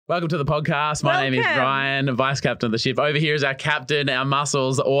Welcome to the podcast. My name is Ryan, vice captain of the ship. Over here is our captain, our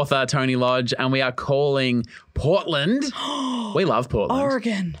muscles, author, Tony Lodge, and we are calling Portland. We love Portland.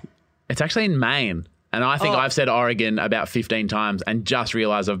 Oregon. It's actually in Maine. And I think I've said Oregon about 15 times and just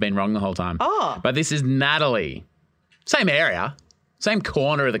realised I've been wrong the whole time. Oh. But this is Natalie. Same area, same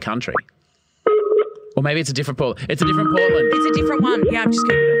corner of the country. Or maybe it's a different Portland. It's a different Portland. It's a different one. Yeah, I'm just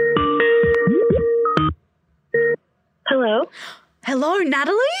Googling it. Hello? Hello,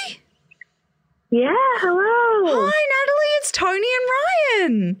 Natalie? Yeah, hello. Hi, Natalie. It's Tony and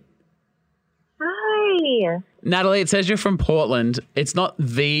Ryan. Hi. Natalie, it says you're from Portland. It's not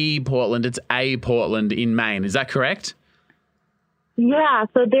the Portland, it's a Portland in Maine. Is that correct? Yeah,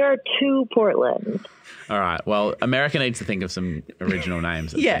 so there are two Portlands. All right. Well, America needs to think of some original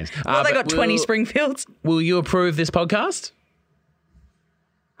names. Yeah. Well, they got 20 Springfields. Will you approve this podcast?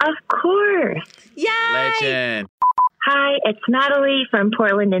 Of course. Yay! Legend. Hi, it's Natalie from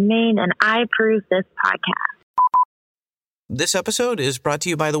Portland in Maine, and I approve this podcast. This episode is brought to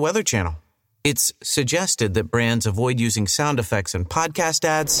you by the Weather Channel. It's suggested that brands avoid using sound effects in podcast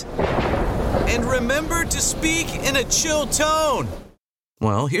ads. And remember to speak in a chill tone.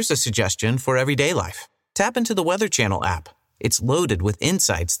 Well, here's a suggestion for everyday life. Tap into the Weather Channel app. It's loaded with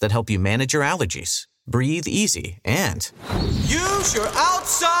insights that help you manage your allergies, breathe easy, and use your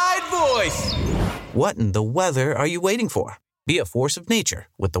outside voice. What in the weather are you waiting for? Be a force of nature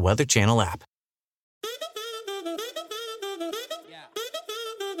with the Weather Channel app.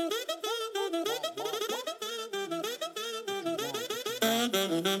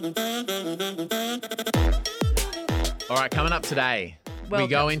 All right, coming up today, we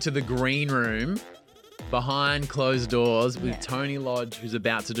go into the green room behind closed doors with Tony Lodge, who's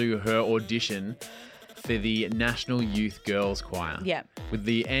about to do her audition for the National Youth Girls Choir. Yeah. With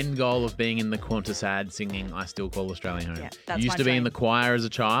the end goal of being in the Qantas ad singing I Still Call Australia Home. Yeah, that's you used my to be in dream. the choir as a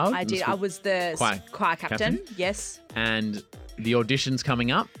child? I did. I was the choir captain. Yes. And the audition's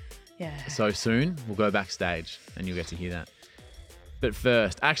coming up. Yeah. So soon, we'll go backstage and you'll get to hear that. But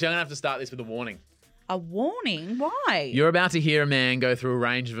first, actually, I'm going to have to start this with a warning. A warning? Why? You're about to hear a man go through a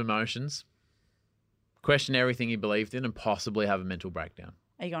range of emotions, question everything he believed in, and possibly have a mental breakdown.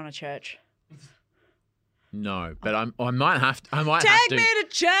 Are you going to church? No, but I might have to. Take me to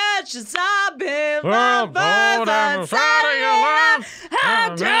church as I've been my birth inside of your life. I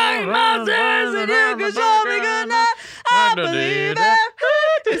take my sins and you can show me good night. I believe it.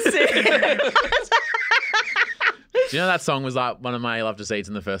 Do you know that song was like one of my love to seats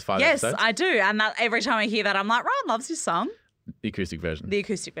in the first 5 Yes, episodes? I do. And that, every time I hear that, I'm like, Ryan loves his song. The acoustic version. The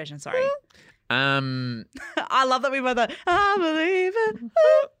acoustic version, sorry. Uh, I love that we both like, I believe it.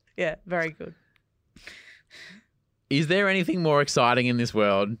 Yeah, very good. Is there anything more exciting in this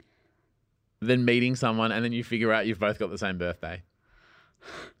world than meeting someone and then you figure out you've both got the same birthday?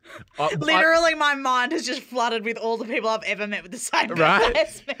 Literally, my mind has just flooded with all the people I've ever met with the same Right? birthday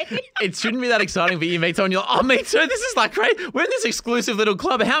as me. It shouldn't be that exciting, but you meet someone, you're like, oh, me too. This is like crazy. We're in this exclusive little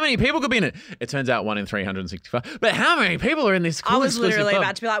club. How many people could be in it? It turns out 1 in 365. But how many people are in this cool I was exclusive literally club?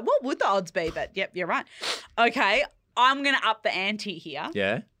 about to be like, what would the odds be? But yep, you're right. Okay, I'm going to up the ante here.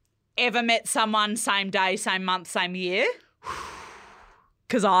 Yeah? Ever met someone same day, same month, same year?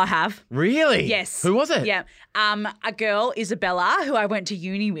 Because I have. Really? Yes. Who was it? Yeah. A girl, Isabella, who I went to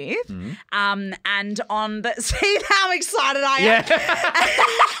uni with. And on the... See how excited I am? Yeah.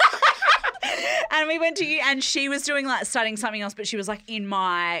 And we went to and she was doing like studying something else, but she was like in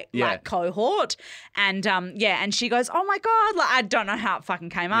my like cohort. And and she goes, oh my God, like I don't know how it fucking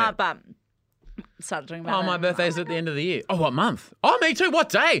came up, but started talking about Oh, it. my birthday's at the end of the year. Oh, what month? Oh, me too. What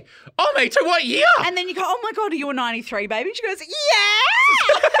day? Oh, me too. What year? And then you go, oh my God, are you a 93 baby? And she goes, yeah.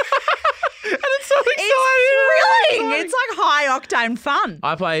 And it's so exciting. It's thrilling. It's like high octane fun.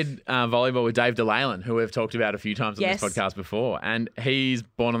 I played volleyball with Dave DeLayland, who we've talked about a few times on this podcast before, and he's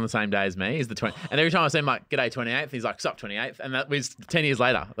born on the same day as me. He's the 20th. And every time I see him, like, g'day 28th, he's like, sup 28th. And that was 10 years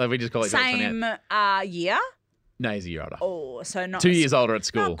later. Like, we just call it 28th. Same year? No, he's a year older. Oh, so not 2 years older at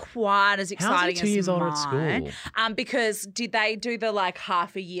school. Not quite as exciting How's he 2 years as older mine. at school? Because did they do the like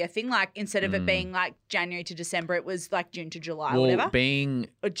half a year thing? Like instead of it being like January to December, it was like June to July or Well, whatever. being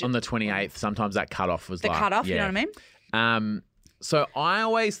on the 28th, sometimes that cutoff was The like... cutoff, you know what I mean? So I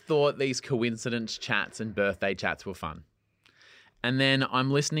always thought these coincidence chats and birthday chats were fun. And then I'm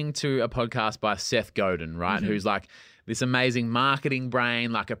listening to a podcast by Seth Godin, right, who's like this amazing marketing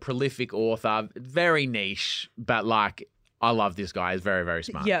brain, like a prolific author, very niche, but like I love this guy. He's very, very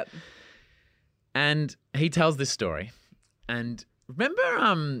smart. Yep. And he tells this story. And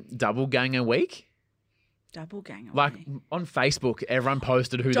remember Double Ganger Week? Doppelganger. Like on Facebook, everyone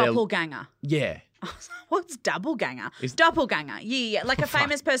posted who Doppelganger. Yeah. What's doppelganger? Doppelganger. Yeah. Like a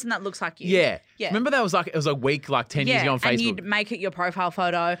famous person that looks like you. Yeah. Yeah. Remember that was like, it was a week like 10 years ago on Facebook. And you'd make it your profile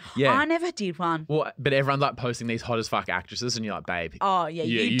photo. Yeah. I never did one. Well, but everyone's like posting these hot as fuck actresses and you're like, babe. Oh, yeah.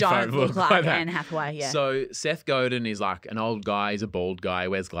 You don't don't look like that. Anne Hathaway. Yeah. So Seth Godin is like an old guy. He's a bald guy,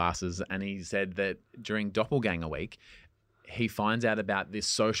 wears glasses. And he said that during Doppelganger Week, he finds out about this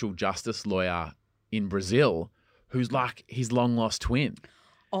social justice lawyer in Brazil who's like his long lost twin.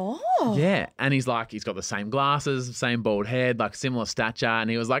 Oh. Yeah. And he's like, he's got the same glasses, same bald head, like similar stature. And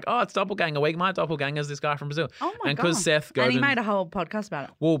he was like, oh, it's Doppelganger Week. My doppelganger is this guy from Brazil. Oh, my and God. because Seth Godin. And he made a whole podcast about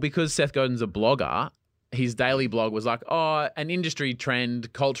it. Well, because Seth Godin's a blogger, his daily blog was like, oh, an industry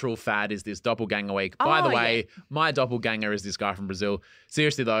trend, cultural fad is this Doppelganger Week. By the way, my doppelganger is this guy from Brazil.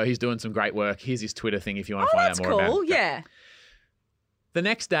 Seriously, though, he's doing some great work. Here's his Twitter thing if you want to find out more about it. Cool. Yeah. The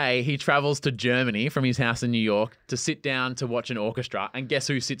next day, he travels to Germany from his house in New York to sit down to watch an orchestra. And guess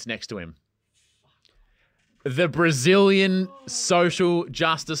who sits next to him? The Brazilian social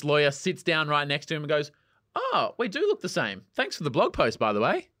justice lawyer sits down right next to him and goes, oh, we do look the same. Thanks for the blog post, by the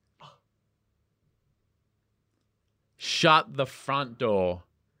way. Shut the front door.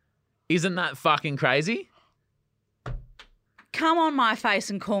 Isn't that fucking crazy? Come on my face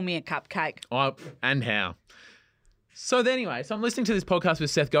and call me a cupcake. Oh, and how? So anyway, I'm listening to this podcast with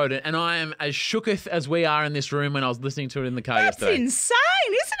Seth Godin, and I am as shooketh as we are in this room when I was listening to it in the car That's yesterday. insane,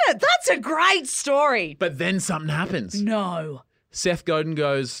 isn't it? That's a great story. But then something happens. No. Seth Godin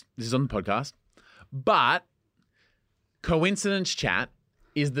goes, this is on the podcast, but coincidence chat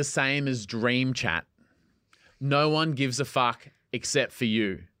is the same as dream chat. No one gives a fuck except for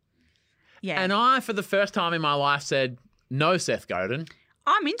you. Yeah. And I, for the first time in my life, said, no, Seth Godin.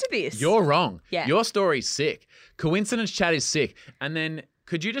 I'm into this. You're wrong. Yeah. Your story's sick. Coincidence chat is sick. And then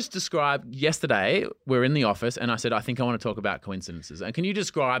could you just describe, yesterday we're in the office and I said, I think I want to talk about coincidences. And can you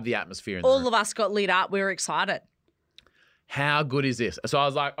describe the atmosphere in the All room? of us got lit up. We were excited. How good is this? So I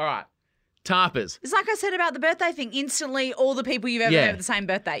was like, all right, Tarpers. It's like I said about the birthday thing. Instantly, all the people you've ever met have the same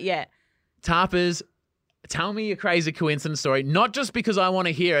birthday. Yeah. Tarpers, tell me your crazy coincidence story, not just because I want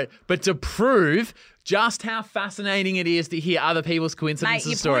to hear it, but to prove just how fascinating it is to hear other people's coincidences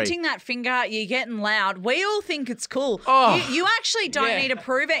Mate, you're story. pointing that finger, you're getting loud. We all think it's cool. Oh, you actually don't yeah. need to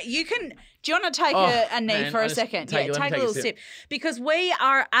prove it. You can. Do you want to take a knee man, for I a just second? take it. Let me Take a take a little sip. sip. Because we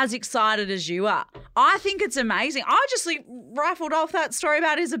are as excited as you are. I think it's amazing. I just rifled off that story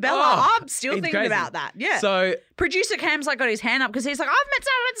about Isabella. Oh, I'm still it's thinking crazy. about that. Yeah. So Producer Cam's like got his hand up because he's like, I've met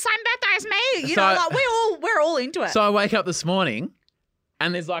someone with the same birthday as me. You So- know, like we're all into it. I wake up this morning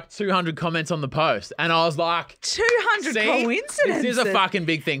and there's like 200 comments on the post. And I was like, 200 see, coincidences. this is a fucking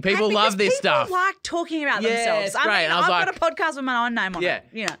big thing. People And love because this stuff. People like talking about Yeah, themselves. it's great. I mean, And I was I've like- got a podcast with my own name on Yeah. it.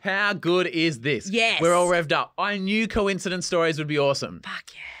 You know. How good is this? Yes. We're all revved up. I knew coincidence stories would be awesome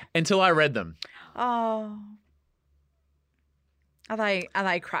Fuck yeah. until I read them. Oh. Are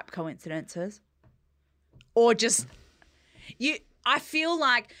they crap coincidences? Or just I feel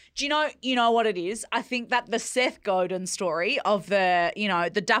like, do you know what it is? I think that the Seth Godin story of the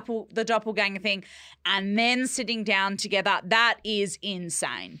doppelganger thing and then sitting down together, that is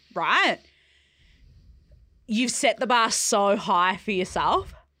insane, right? You've set the bar so high for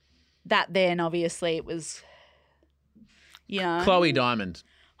yourself that then obviously it was, Chloe Diamond.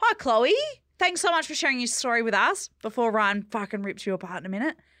 Hi, Chloe. Thanks so much for sharing your story with us before Ryan fucking rips you apart in a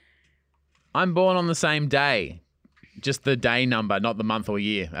minute. I'm born on the same day. Just the day number, not the month or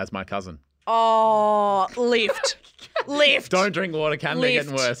year, as my cousin. Oh, lift. Lift. Don't drink water, Cam. They're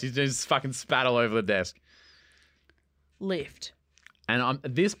getting Lift. worse. He's just fucking spat all over the desk. Lift. And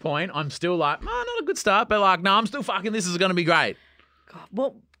at this point, I'm still like, not a good start, but like, no, I'm still fucking, this is going to be great. God,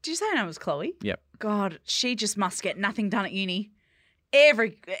 well, did you say her name was Chloe? Yep. God, she just must get nothing done at uni.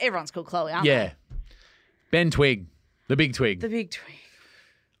 Everyone's called Chloe, aren't Yeah. Ben Twig, the big twig. they? The big twig.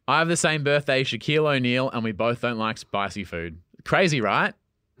 I have the same birthday, Shaquille O'Neal, and we both don't like spicy food. Crazy, right?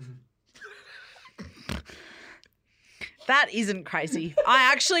 That isn't crazy.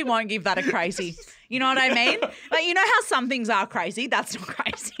 I actually won't give that a crazy. You know what I mean? Like, you know how some things are crazy? That's not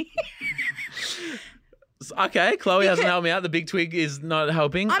crazy. Okay, Chloe hasn't helped me out. The big twig is not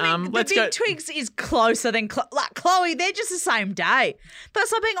helping. I mean, the let's big go. twigs is closer than like Chloe. They're just the same day.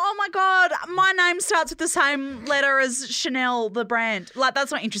 That's like being, oh my God, my name starts with the same letter as Chanel, the brand. Like,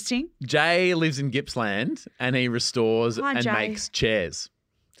 that's not interesting. Jay lives in Gippsland and he restores Hi, and Jay. makes chairs.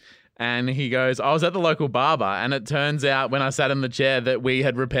 And he goes, I was at the local barber and it turns out when I sat in the chair that we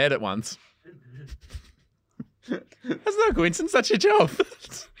had repaired it once. That's no coincidence. That's your job.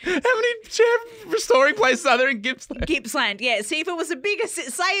 How many chair restoring places are there in Gippsland? Gippsland, yeah. See, if it was a bigger,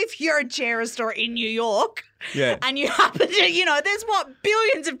 say if you're a chair restorer in New York, Yeah. and you happen to, there's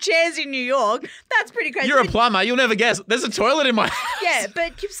billions of chairs in New York. That's pretty crazy. You're a plumber. You'll never guess. There's a toilet in my house. Yeah,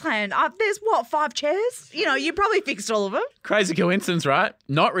 but Gippsland, there's 5 chairs? You probably fixed all of them. Crazy coincidence, right?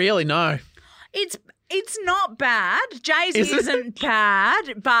 Not really, no. It's not bad. Jay's isn't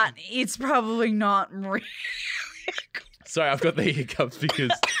bad, but it's probably not really. Sorry, I've got the hiccups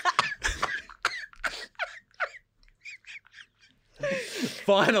because...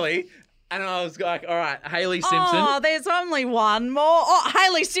 Finally... And I was like, all right, Hayley Simpson. Oh, there's only one more. Oh,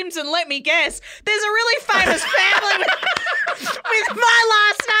 Hayley Simpson, let me guess. There's a really famous family with my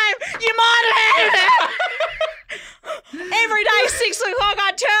last name. You might have heard of it. Every day, 6 o'clock,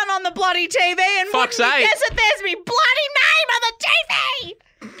 I turn on the bloody TV and Fuck's wouldn't you sake. guess it, there's me bloody name on the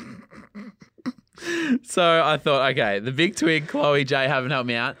TV. So I thought, okay, the big twig, Chloe J haven't helped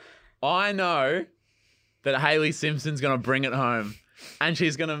me out. I know that Hayley Simpson's going to bring it home. And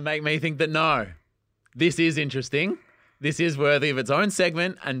she's going to make me think that, no, this is interesting. This is worthy of its own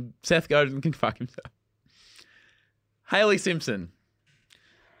segment, and Seth Godin can fuck himself. Hayley Simpson.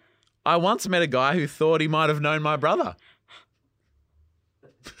 I once met a guy who thought he might have known my brother.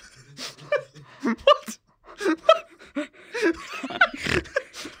 What?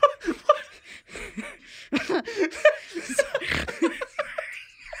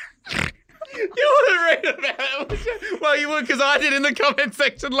 You wouldn't read about it, would you? Well, you would, because I did in the comment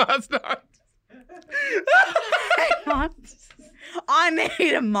section last night. Hang on. I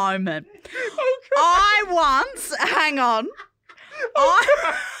need a moment. Oh, Hang on.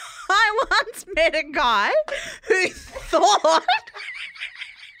 I once met a guy who thought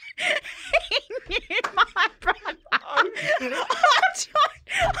he knew my brother. I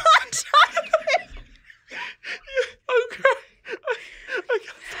don't. Okay.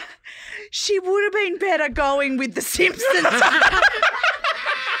 She would have been better going with the Simpsons.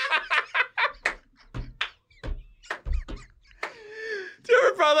 Do you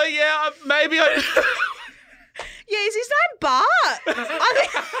have a brother? Yeah, maybe I... Yeah, is his name Bart? I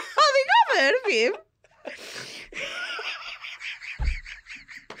think I've heard of him.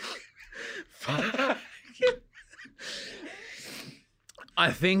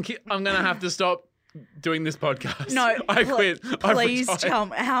 I think I'm going to have to stop doing this podcast. No, I quit. I Please retired. tell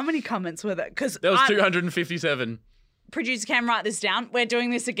me, how many comments were there? Because There was 257. Producer Cam, write this down. We're doing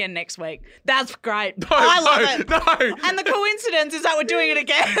this again next week. That's great. I love it. No. And the coincidence is that we're doing it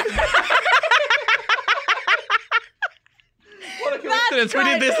again. What a coincidence. We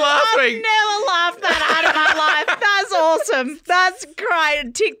did this last I've week. never laughed that hard in my life. That's awesome. That's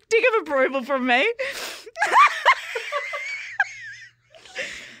great. Tick of approval from me.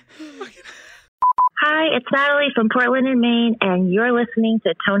 Hi, it's Natalie from Portland in Maine, and you're listening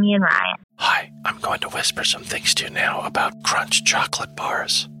to Tony and Ryan. Hi, I'm going to whisper some things to you now about Crunch chocolate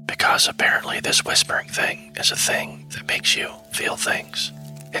bars, because apparently this whispering thing is a thing that makes you feel things.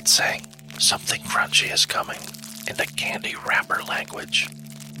 It's saying something crunchy is coming in the candy wrapper language.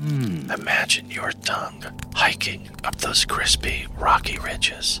 Imagine your tongue hiking up those crispy, rocky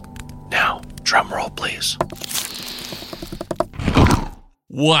ridges. Now, drum roll, please.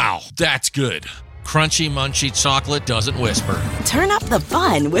 Wow, that's good. Crunchy, munchy chocolate doesn't whisper. Turn up the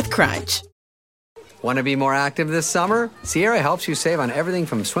fun with Crunch. Want to be more active this summer? Sierra helps you save on everything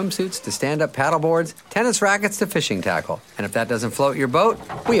from swimsuits to stand-up paddleboards, tennis rackets to fishing tackle. And if that doesn't float your boat,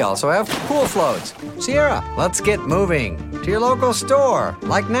 we also have pool floats. Sierra, let's get moving to your local store,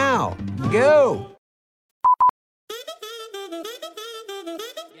 like now. Go!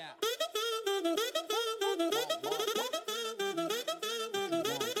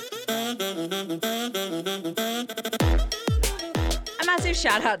 A massive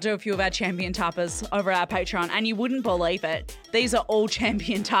shout out to a few of our champion tappers over our Patreon, and you wouldn't believe it. These are all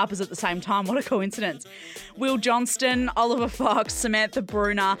champion tappers at the same time. What a coincidence. Will Johnston, Oliver Fox, Samantha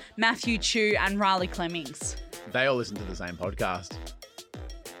Bruner, Matthew Chu, and Riley Clemmings. They all listen to the same podcast.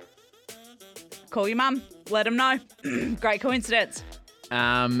 Call your mum. Let them know. Great coincidence.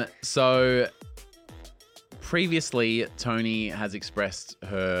 So previously, Tony has expressed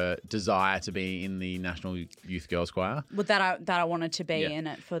her desire to be in the National Youth Girls Choir. With that I wanted to be Yeah. in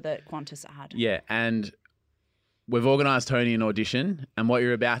it for the Qantas ad. Yeah, and we've organised Tony an audition, and what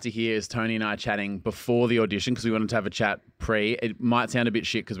you're about to hear is Tony and I chatting before the audition because we wanted to have a chat pre. It might sound a bit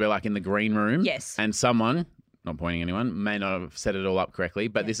shit because we're like in the green room. Yes. And someone, not pointing anyone, may not have set it all up correctly,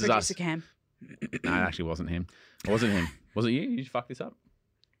 but this is us. Producer Cam. No, it actually wasn't him. It wasn't him. Was it you? You fucked this up?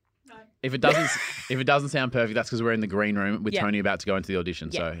 No. If it doesn't sound perfect, that's because we're in the green room with Yeah. Tony about to go into the audition.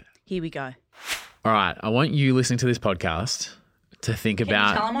 Yeah. So, Here we go. all right, I want you listening to this podcast to think Can you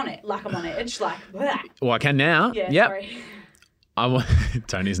tell about. I'm on it? Like I'm on edge. Like, bleh. Well, I can now. Yeah, Yep. sorry. I want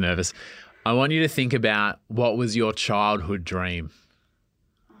Tony's nervous. I want you to think about what was your childhood dream.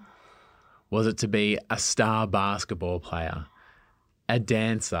 Was it to be a star basketball player, a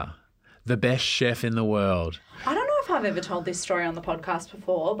dancer, the best chef in the world? I don't know if I've ever told this story on the podcast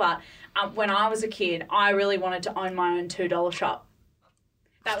before, but when I was a kid, I really wanted to own my own $2 shop.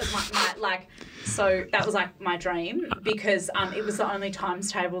 That was that was like my dream because it was the only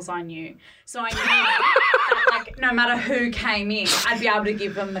times tables I knew. So I knew that like no matter who came in, I'd be able to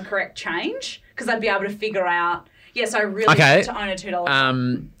give them the correct change because I'd be able to figure out. Yes, I really wanted to own a $2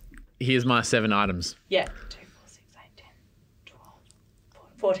 shop. Here's my 7 items. Yeah. 2, 4, 6, 8, 10,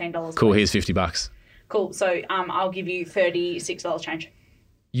 12, $14. Cool, here's $50. Cool. So I'll give you $36 change.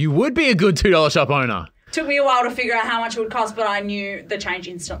 You would be a good $2 shop owner. Took me a while to figure out how much it would cost, but I knew the change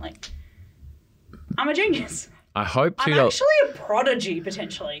instantly. I'm a genius. I hope $2. I'm actually a prodigy,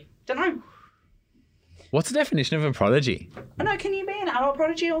 potentially. Don't know. What's the definition of a prodigy? Oh, no, can you be an adult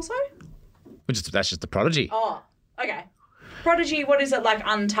prodigy also? That's just a prodigy. Oh, okay. Prodigy, what is it, like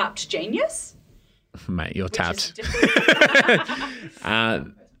untapped genius? Mate, you're Which tapped. is different.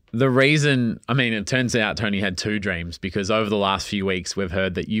 The reason, I mean, it turns out Tony had 2 dreams because over the last few weeks we've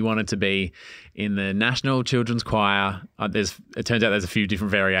heard that you wanted to be in the National Children's Choir. It turns out there's a few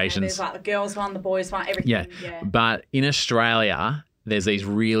different variations. There's like the girls one, the boys one, everything. Yeah. But in Australia, there's these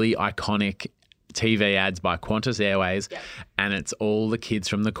really iconic TV ads by Qantas Airways, and it's all the kids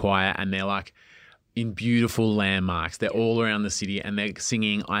from the choir, and they're like in beautiful landmarks. They're all around the city, and they're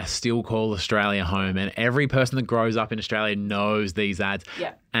singing "I Still Call Australia Home." And every person that grows up in Australia knows these ads.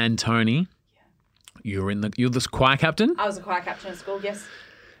 Yeah. And Tony, you're the choir captain, I was a choir captain at school, yes.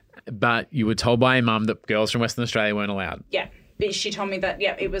 but you were told by your mum that girls from Western Australia weren't allowed. Yeah. But she told me that,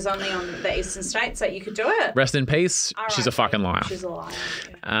 it was only on the eastern states that you could do it. Rest in peace. All She's right, a fucking liar. She's a liar.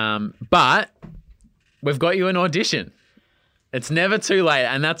 Yeah. But we've got you an audition. It's never too late,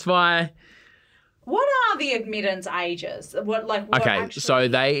 and that's why. What are the admittance ages? What Okay, actually... so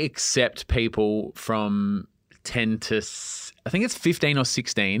they accept people from 10 to, I think it's 15 or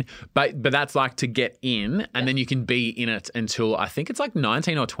 16, but that's like to get in, and then you can be in it until I think it's like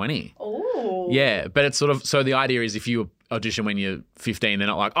 19 or 20. Oh. Yeah, but it's sort of, so the idea is if you audition when you're 15, they're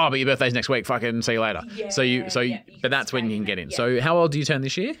not like, oh, but your birthday's next week, fucking see you later. Yeah, but that's when you can get in. Yeah. So how old do you turn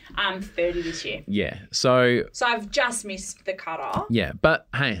this year? I'm 30 this year. Yeah, so I've just missed the cutoff. yeah, but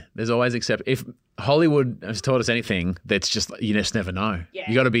hey, there's always if Hollywood has taught us anything, that's just, you just never know. Yeah.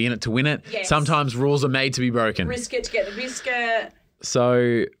 You got to be in it to win it. Yes. Sometimes rules are made to be broken. Risk it to get the biscuit.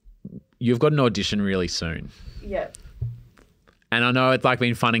 So you've got an audition really soon. Yeah. And I know it's like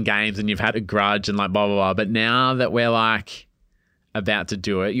been fun and games and you've had a grudge and like blah, blah, blah. But now that we're like about to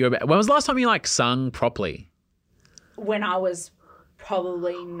do it, when was the last time you like sung properly? When I was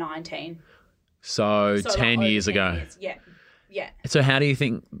probably 19. So 10 like, years over 10 ago. years. Yeah. Yeah. So how do you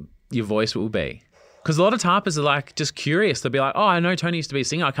think your voice will be? Because a lot of tarpers are like just curious. They'll be like, oh, I know Tony used to be a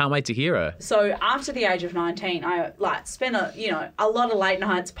singer. I can't wait to hear her. So after the age of 19, I like spent a lot of late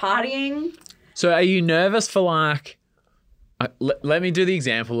nights partying. So are you nervous for like, let me do the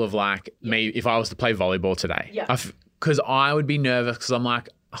example of like me if I was to play volleyball today. Yeah. Because I would be nervous because I'm like,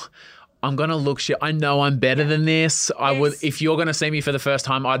 oh, I'm going to look shit. I know I'm better than this. I would, if you're going to see me for the first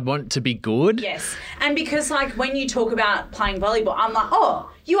time, I'd want to be good. Yes. And because like when you talk about playing volleyball, I'm like,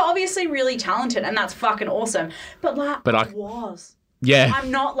 oh, you're obviously really talented and that's fucking awesome. But like, But I was. Yeah. I'm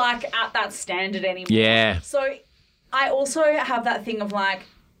not like at that standard anymore. Yeah. So I also have that thing of like,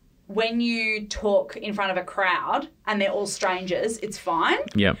 when you talk in front of a crowd and they're all strangers, it's fine.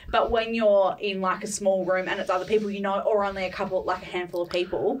 Yep. But when you're in like a small room and it's other people you know or only a handful of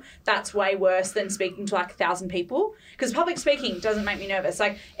people, that's way worse than speaking to like 1,000 people. Because public speaking doesn't make me nervous.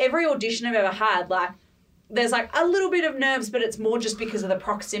 Like every audition I've ever had, like there's like a little bit of nerves, but it's more just because of the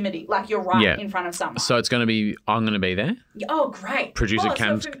proximity. Like you're right in front of someone. So it's going to be, I'm going to be there. Oh, great. Producer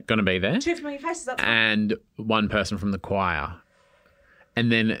Cam's going to be there. 2 familiar faces. That's and one person from the choir. And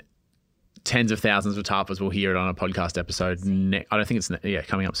then tens of thousands of tarpers will hear it on a podcast episode. I don't think it's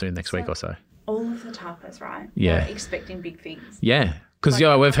coming up soon next week or so. all of the tarpers, right? Yeah. They're expecting big things. Yeah. Because,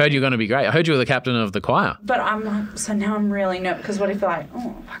 we've heard you're going to be great. I heard you were the captain of the choir. But I'm like, so now I'm really nervous. Because what if they're like,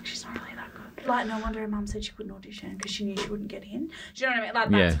 oh, fuck, she's not really that good. Like, no wonder her mum said she couldn't audition because she knew she wouldn't get in. Do you know what I mean? Like,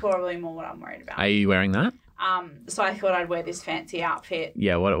 that's probably more what I'm worried about. Are you wearing that? So I thought I'd wear this fancy outfit.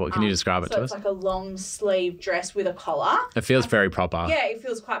 Yeah, what can you describe it to us? So it's like a long sleeve dress with a collar. It feels very proper. Yeah, it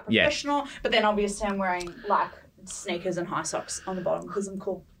feels quite professional. Yeah. But then obviously I'm wearing like sneakers and high socks on the bottom because I'm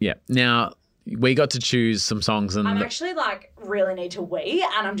cool. Yeah. Now, we got to choose some songs and I'm actually like really need to wee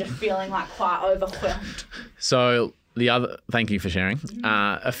and I'm just feeling like quite overwhelmed. So thank you for sharing.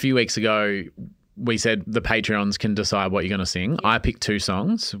 A few weeks ago, we said the Patreons can decide what you're going to sing. I picked 2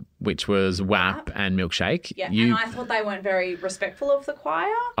 songs, which was WAP and Milkshake. Yeah, and I thought they weren't very respectful of the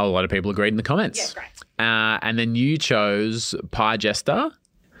choir. A lot of people agreed in the comments. Yeah, great. And then you chose Pie Jester.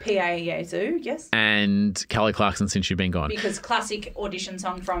 P.A. Zoo, yes. And Kelly Clarkson, Since You've Been Gone. Because classic audition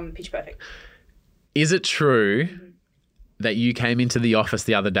song from Pitch Perfect. Is it true that you came into the office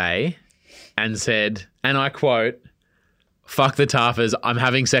the other day and said, and I quote, "Fuck the Taffers, I'm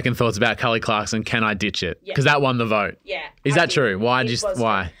having second thoughts about Kelly Clarkson, can I ditch it?" Because that won the vote. Yeah. Is that true? Why?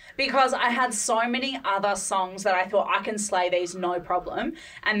 Why? Because I had so many other songs that I thought I can slay these no problem.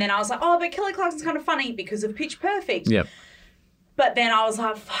 And then I was like, oh, but Kelly Clarkson's kind of funny because of Pitch Perfect. Yep. But then I was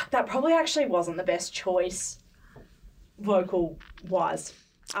like, fuck, that probably actually wasn't the best choice vocal-wise.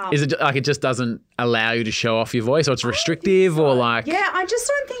 Is it like it just doesn't allow you to show off your voice, or it's restrictive, or like... Yeah, I just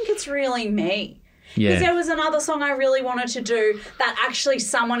don't think it's really me. Yeah. Because there was another song I really wanted to do that actually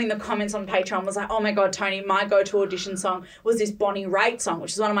someone in the comments on Patreon was like, oh my God, Tony, my go-to audition song was this Bonnie Raitt song,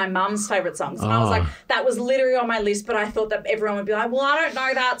 which is one of my mum's favourite songs. And I was like, that was literally on my list, but I thought that everyone would be like, well, I don't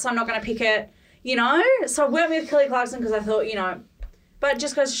know that, so I'm not going to pick it, you know? So I went with Kelly Clarkson because I thought, you know, but it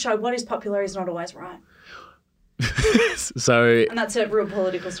just goes to show what is popular is not always right. So... And that's a real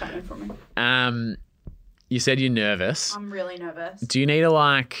political statement from me. You said you're nervous. I'm really nervous. Do you need to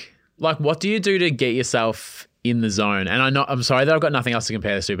like what do you do to get yourself in the zone? And I'm sorry that I've got nothing else to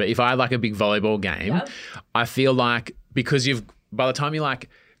compare this to, but if I had like a big volleyball game, I feel like because by the time you like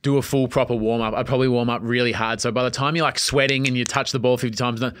do a full proper warm up, I'd probably warm up really hard. So by the time you're like sweating and you touch the ball 50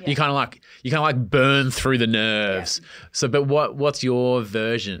 times, you kind of like burn through the nerves. Yeah. So, but what's your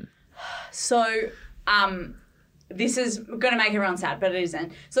version? So, this is going to make everyone sad, but it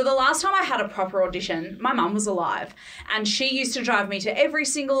isn't. So the last time I had a proper audition, my mum was alive, and she used to drive me to every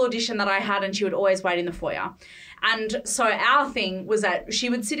single audition that I had, and she would always wait in the foyer. And so our thing was that she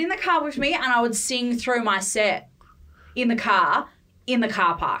would sit in the car with me and I would sing through my set in the car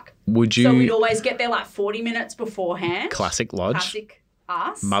park. Would you? So we'd always get there like 40 minutes beforehand. Classic Lodge. Classic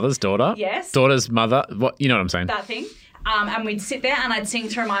us. Mother's daughter. Yes. Daughter's mother. What, you know what I'm saying? That thing. And we'd sit there and I'd sing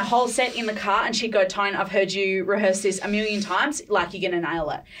through my whole set in the car, and she'd go, Tone, I've heard you rehearse this a million times, like you're going to nail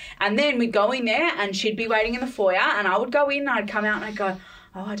it. And then we'd go in there and she'd be waiting in the foyer, and I would go in and I'd come out and I'd go,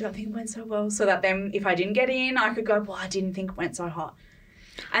 oh, I don't think it went so well. So that then if I didn't get in, I could go, well, I didn't think it went so hot.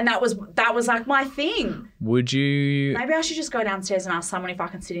 And that was like my thing. Would you... Maybe I should just go downstairs and ask someone if I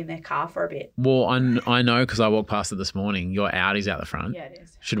can sit in their car for a bit. Well, I know because I walked past it this morning. Your Audi's out the front. Yeah, it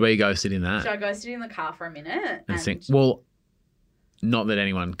is. Should we go sit in that? Should I go sit in the car for a minute? And sing? Well, not that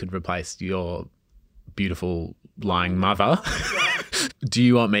anyone could replace your beautiful lying mother. Yeah. Do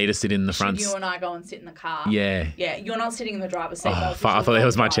you want me to sit in the front? Should you and I go and sit in the car? Yeah. Yeah, you're not sitting in the driver's seat. Oh, fuck, I thought that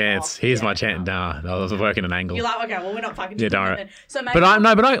was my chance. Here's my chance. Nah, I was working an angle. You're like, okay, well, we're not fucking doing it. So maybe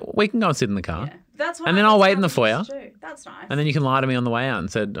we can go and sit in the car. Yeah. That's what and then I'll wait in the foyer. That's nice. And then you can lie to me on the way out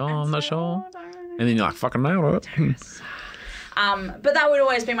and said, I'm not sure. And then you're like, fucking nailed it. But that would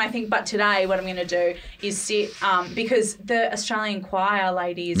always be my thing. But today what I'm going to do is sit, because the Australian choir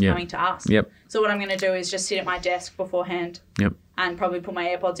lady is coming to us. Yep. So what I'm going to do is just sit at my desk beforehand. Yep. And probably put my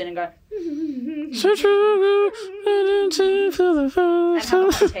AirPods in and go. And have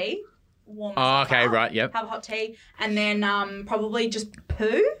a hot tea. Warm okay, up, right, yep. Have a hot tea. And then probably just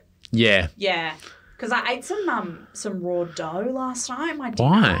poo. Yeah. Yeah. Because I ate some raw dough last night. My dinner.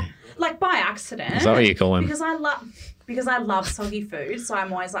 Why? Like by accident. Is that what you call him? Because I love soggy food, so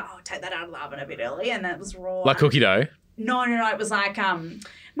I'm always like, take that out of the oven a bit early, and that was raw. Like cookie dough? No. It was like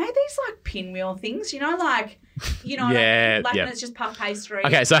made these like pinwheel things, like yeah, when it's just puff pastry.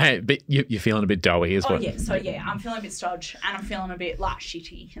 Okay, so hey, but you're feeling a bit doughy as well. Oh yeah, so yeah, I'm feeling a bit stodgy, and I'm feeling a bit like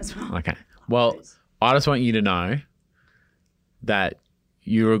shitty as well. Okay, well, I just want you to know that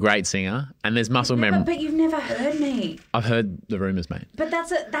you're a great singer, and there's muscle memory. But you've never heard me. I've heard the rumours, mate. But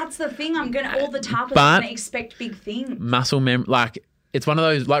that's the thing. I'm gonna all the tappers are gonna expect big things. Muscle memory, like it's one of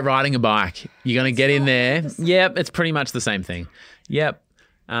those like riding a bike. You're gonna get in there. Yep, it's pretty much the same thing. Yep,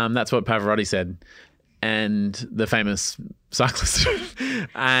 that's what Pavarotti said, and the famous cyclist.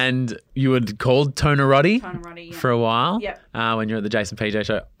 And you were called Tonerotti for a while. Yep. When you're at the Jason PJ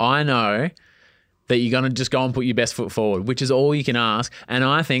show, I know that you're going to just go and put your best foot forward, which is all you can ask. And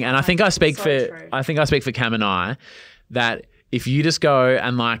I think I speak for Cam and I, that if you just go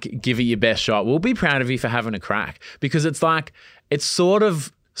and like give it your best shot, we'll be proud of you for having a crack, because it's sort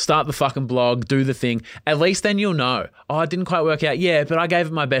of start the fucking blog, do the thing. At least then you'll know, it didn't quite work out. Yeah, but I gave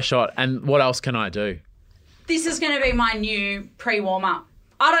it my best shot. And what else can I do? This is going to be my new pre-warm-up.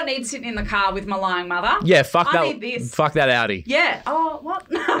 I don't need sitting in the car with my lying mother. Yeah, fuck I that. Need this. Fuck that Audi. Yeah. Oh, what?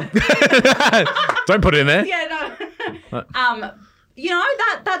 No. Don't put it in there. Yeah, no.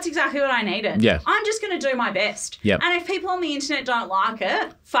 That's exactly what I needed. Yeah. I'm just going to do my best. Yep. And if people on the internet don't like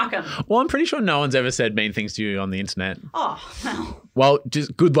it, fuck them. Well, I'm pretty sure no one's ever said mean things to you on the internet. Oh, well, Well,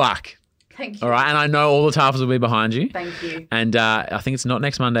 just good luck. thank you. All right. And I know all the Taffers will be behind you. Thank you. And I think it's not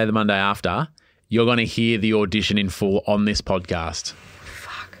next Monday, the Monday after. You're going to hear the audition in full on this podcast.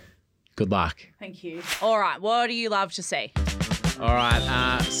 Fuck. Good luck. Thank you. All right. What do you love to see? All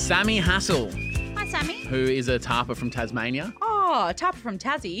right. Sammy Hassel, Hi, Sammy. who is a tarper from Tasmania. Oh, Tapper from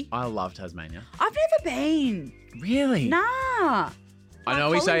Tassie. I love Tasmania. I've never been. Really? Nah. I know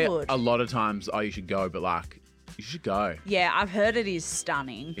Like we say Hollywood. a lot of times, oh, you should go, but like, you should go. Yeah, I've heard it is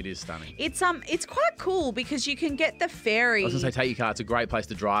stunning. It is stunning. It's quite cool because you can get the ferry. I was going to say, take your car. It's a great place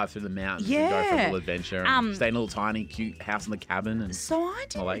to drive through the mountains and go for a Yeah. little adventure and stay in a little tiny, cute house in the cabin. And So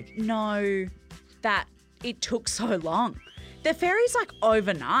I lake. didn't know that it took so long. The ferry's like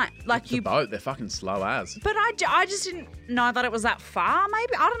overnight. Like the boat, they're fucking slow as. But I just didn't know that it was that far.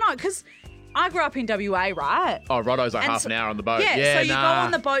 Maybe I don't know because I grew up in WA, right? Oh, Roddo's like And half so- an hour on the boat. Yeah, so you go nah.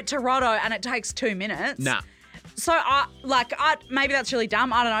 on the boat to Roddo and it takes 2 minutes. Nah. So maybe that's really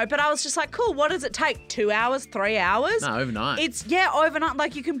dumb. I don't know. But I was just like, cool. What does it take? 2 hours? 3 hours? No, overnight. It's overnight.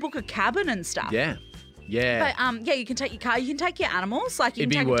 Like you can book a cabin and stuff. Yeah. Yeah. But you can take your car. You can take your animals. Like you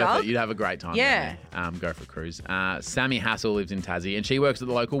It'd can be take a worth dog. it. You'd have a great time. Yeah. down there. Go for a cruise. Sammy Hassel lives in Tassie and she works at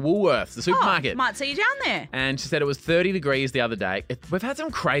the local Woolworths, the supermarket. Might see you down there. And she said it was 30 degrees the other day. We've had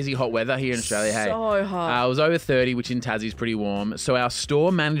some crazy hot weather here in Australia. Hey, So hot. It was over 30, which in Tassie is pretty warm. So our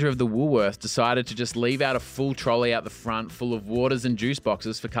store manager of the Woolworths decided to just leave out a full trolley out the front full of waters and juice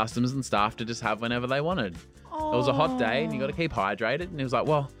boxes for customers and staff to just have whenever they wanted. It was a hot day and you got to keep hydrated. And he was like,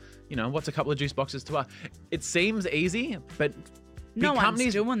 well, you know, what's a couple of juice boxes to us? It seems easy, but No big one's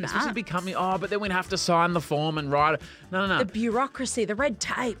companies, doing especially that. big companies, but then we'd have to sign the form and write it. No. The bureaucracy, the red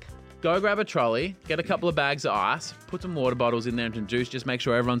tape. Go grab a trolley, get a couple of bags of ice, put some water bottles in there and some juice. Just make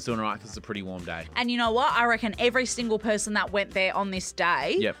sure everyone's doing all right because it's a pretty warm day. And you know what? I reckon every single person that went there on this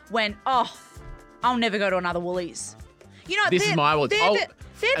day Yep. went, oh, I'll never go to another Woolies. You know, This is my Woolies.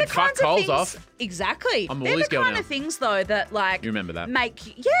 They're the and fuck kinds of Coles things. off. Exactly. I'm a They're Woolies the girl kind now. of things though that like You remember that.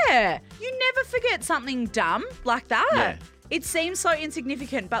 You never forget something dumb like that. Yeah. It seems so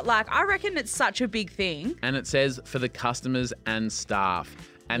insignificant, but like I reckon it's such a big thing. And it says for the customers and staff.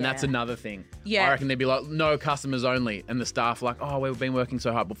 And that's Yeah. another thing. Yeah. I reckon they'd be like, no customers only. And the staff like, oh, we've been working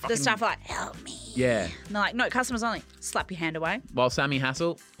so hard. But The fucking, staff are like, help me. Yeah. And they're like, no, customers only. Slap your hand away. Well, Sammy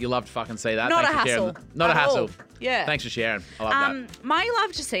Hassel, you love to fucking see that. Not Thanks a for sharing hassle Not a at hassle. all. Yeah. Thanks for sharing. I love that. My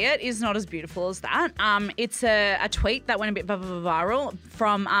love to see it is not as beautiful as that. It's a tweet that went a bit viral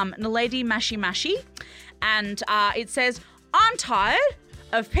from Naledi Mashi Mashi. And it says, I'm tired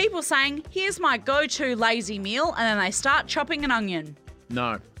of people saying, here's my go-to lazy meal, and then they start chopping an onion.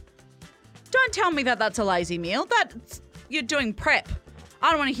 No. Don't tell me that that's a lazy meal. You're doing prep. I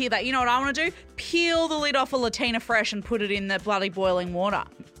don't want to hear that. You know what I want to do? Peel the lid off a Latina Fresh and put it in the bloody boiling water.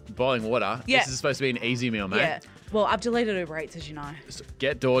 Boiling water. Yeah. This is supposed to be an easy meal, mate. Yeah. Well, I've deleted Uber Eats, as you know.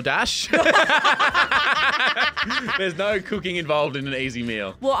 Get DoorDash. There's no cooking involved in an easy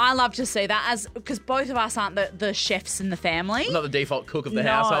meal. Well, I love to see that because both of us aren't the chefs in the family. I'm not the default cook of the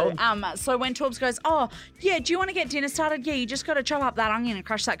No. household. So when Torbs goes, oh, yeah, do you want to get dinner started? Yeah, you just got to chop up that onion and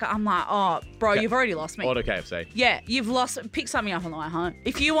crush that. I'm like, oh, bro, you've already lost me. Order KFC. Yeah, you've lost. Pick something up on the way home.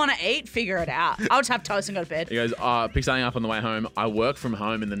 If you want to eat, figure it out. I'll just have toast and go to bed. He goes, pick something up on the way home. I work from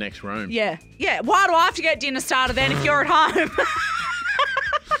home in the next room. Yeah. Why do I have to get dinner started then if you're at home?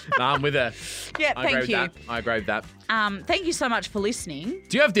 No, I'm with her. Yeah, I agree thank with you. that. I agree with that. Thank you so much for listening.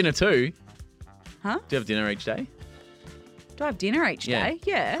 Do you have dinner too? Huh? Do you have dinner each day? Do I have dinner each day?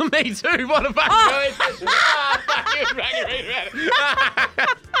 Yeah. Me too. What a fucking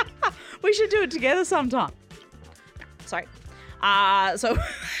We should do it together sometime. Sorry. So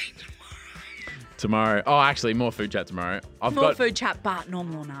Tomorrow. Oh, actually, more food chat tomorrow. more food chat, but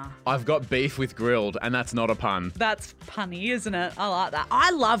normal nah. I've got beef with grilled, and that's not a pun. That's punny, isn't it? I like that.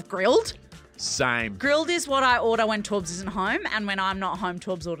 I love grilled. Same. Grilled is what I order when Torbs isn't home, and when I'm not home,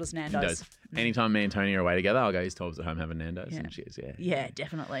 Torbs orders Nando's. Anytime me and Tony are away together, I'll go, he's Torbs at home having Nando's. Yeah. And she's, Yeah,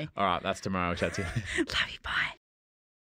 definitely. All right, that's tomorrow. I'll chat to you. Love you. Bye.